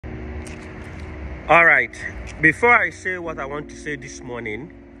All right, before I say what I want to say this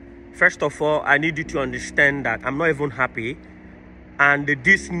morning, first of all, I need you to understand that I'm not even happy, and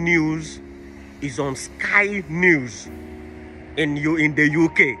this news is on Sky News in the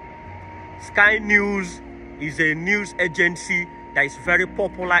UK. Sky News is a news agency that is very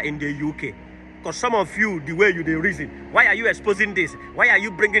popular in the UK. Because some of you, the way you reason, why are you exposing this? Why are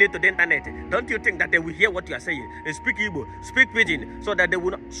you bringing it to the internet? Don't you think that they will hear what you are saying? They speak Igbo, speak Pidgin, so that they will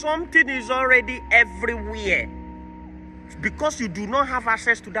not. Something is already everywhere. Because you do not have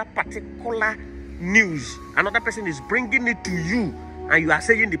access to that particular news, another person is bringing it to you, and you are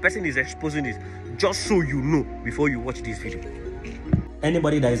saying the person is exposing it, just so you know before you watch this video.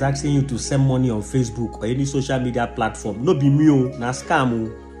 Anybody that is asking you to send money on Facebook or any social media platform, no be me, na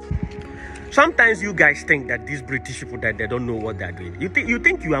scam. Sometimes you guys think that these British people, that they don't know what they're doing. You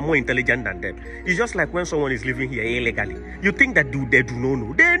think you are more intelligent than them. It's just like when someone is living here illegally. You think that they do not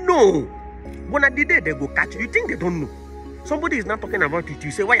know. They know. When at the day they go catch you, you think they don't know. Somebody is not talking about it. You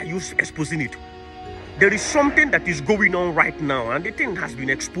say, why are you exposing it? There is something that is going on right now, and the thing has been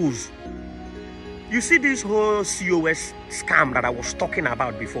exposed. You see this whole COS scam that I was talking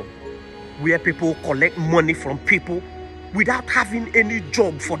about before, where people collect money from people without having any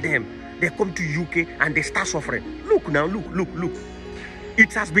job for them. They come to UK and they start suffering. Look now, look.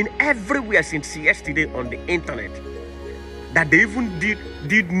 It has been everywhere since yesterday on the internet. That they even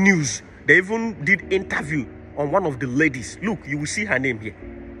did news. They even did interview on one of the ladies. Look, you will see her name here.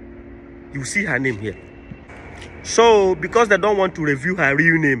 You will see her name here. So, because they don't want to reveal her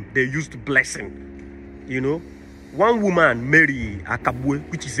real name, they used blessing. You know, one woman, Mary Akabwe,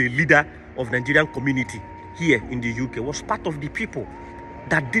 which is a leader of Nigerian community here in the UK, was part of the people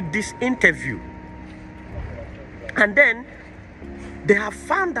that did this interview. And then they have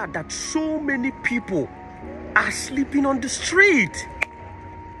found out that so many people are sleeping on the street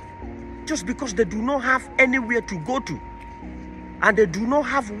just because they do not have anywhere to go to, and they do not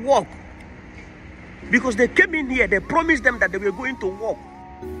have work. Because they came in here, they promised them that they were going to work.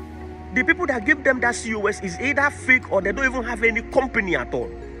 The people that gave them that COS is either fake or they don't even have any company at all.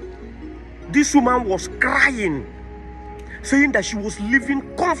 This woman was crying, saying that she was living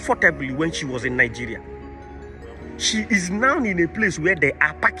comfortably when she was in Nigeria. She is now in a place where they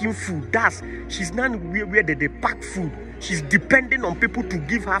are packing food. She's now where they pack food. She's depending on people to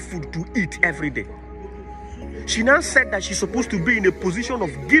give her food to eat every day. She now said that she's supposed to be in a position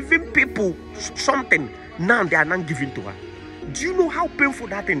of giving people something. Now they are not giving to her. Do you know how painful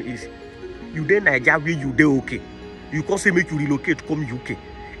that thing is? You there Nigeria, you there okay. You can't say make you relocate, come UK.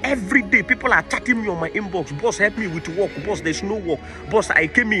 Every day, people are chatting me on my inbox. Boss, help me with work. Boss, there's no work. Boss, I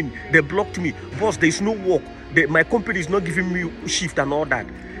came in, they blocked me. Boss, there's no work. My company is not giving me shift and all that.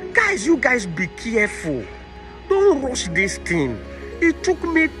 Guys, you guys be careful. Don't rush this thing. It took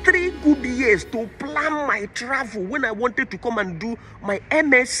me 3 good years to plan my travel when I wanted to come and do my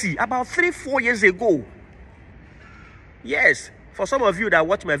MSc about 3-4 years ago. Yes, for some of you that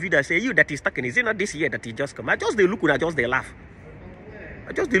watch my video, say, you that is talking, is it not this year that he just come? I just they look and I just they laugh.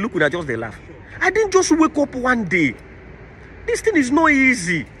 I just they laugh. I didn't just wake up one day. This thing is not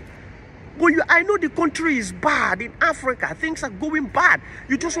easy. But I know the country is bad in Africa. Things are going bad.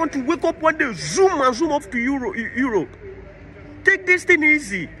 You just want to wake up one day, zoom up to Europe. Take this thing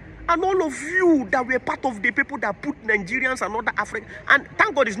easy. And all of you that were part of the people that put Nigerians and other Africans, and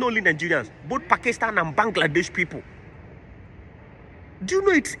thank God it's not only Nigerians, both Pakistan and Bangladesh people. Do you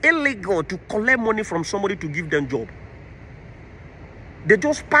know it's illegal to collect money from somebody to give them job? They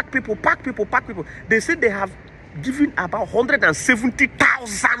just pack people. They said they have given about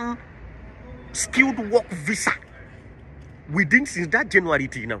 170,000 skilled work visa within since that January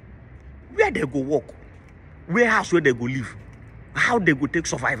till now. Where they go work? Warehouse where they go live? How they go take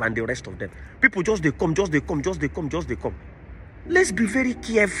survive and the rest of them? People just they come. Let's be very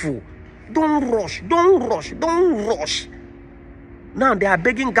careful. Don't rush. Now they are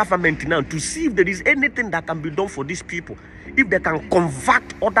begging government now to see if there is anything that can be done for these people. If they can convert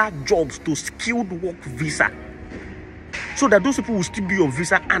other jobs to skilled work visa, so that those people will still be on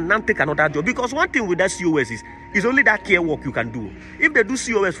visa and not take another job. Because one thing with that COS is only that care work you can do. If they do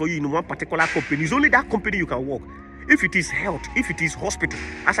COS for you in one particular company, it's only that company you can work. If it is health, if it is hospital,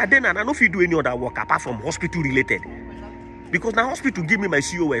 as I then I don't know if you do any other work apart from hospital related. Because now hospital give me my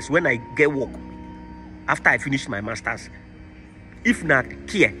COS when I get work after I finish my masters. If not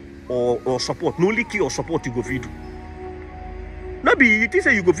care or support, no only care or support you go feed. No be you think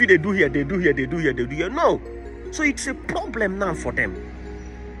say you go feed they do here. No. So it's a problem now for them.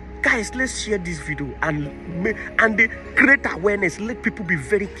 Guys, let's share this video and they create awareness. Let people be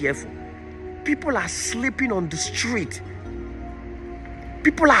very careful. People are sleeping on the street.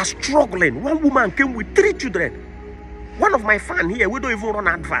 People are struggling. One woman came with 3 children. One of my fans here, we don't even run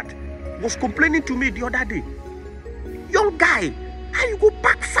advert, was complaining to me the other day. Young guy, how you go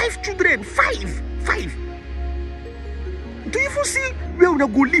pack 5 children? 5. Do you even see where we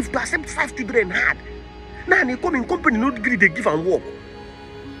go live to accept 5 children hard? Now they come in company, no degree, they give and work.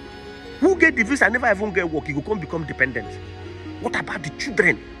 Who get the visa never even get work, you go come become dependent. What about the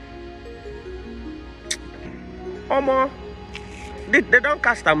children? They don't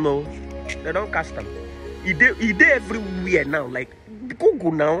cast them now. They don't cast them. They everywhere now. Like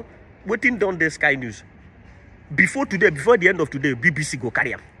Google now, waiting down the Sky News. Before the end of today, BBC go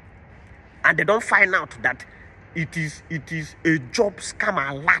carry them. And they don't find out that it is a job scam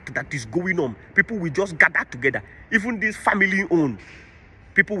alert that is going on. People will just gather together. Even this family owned,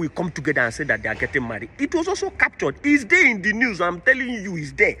 people will come together and say that they are getting married. It was also captured. It's there in the news. I'm telling you,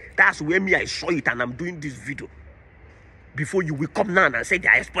 it's there. That's where I saw it and I'm doing this video. Before you will come now and say they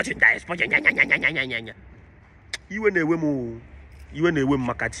are exporting. You and a woman,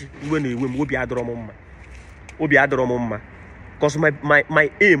 Makati, you and a woman will be adorable. Because my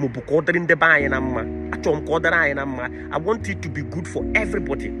aim will be ordering the buy and I want it to be good for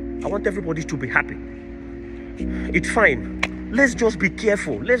everybody. I want everybody to be happy. It's fine. Let's just be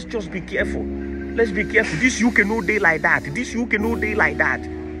careful. Let's be careful. This UK no day like that.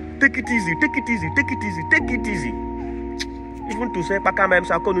 Take it easy. Even to say, Paka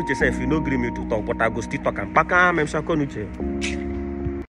Akonuche say, if you no agree me to talk, but I go still talk. Paka Akonuche.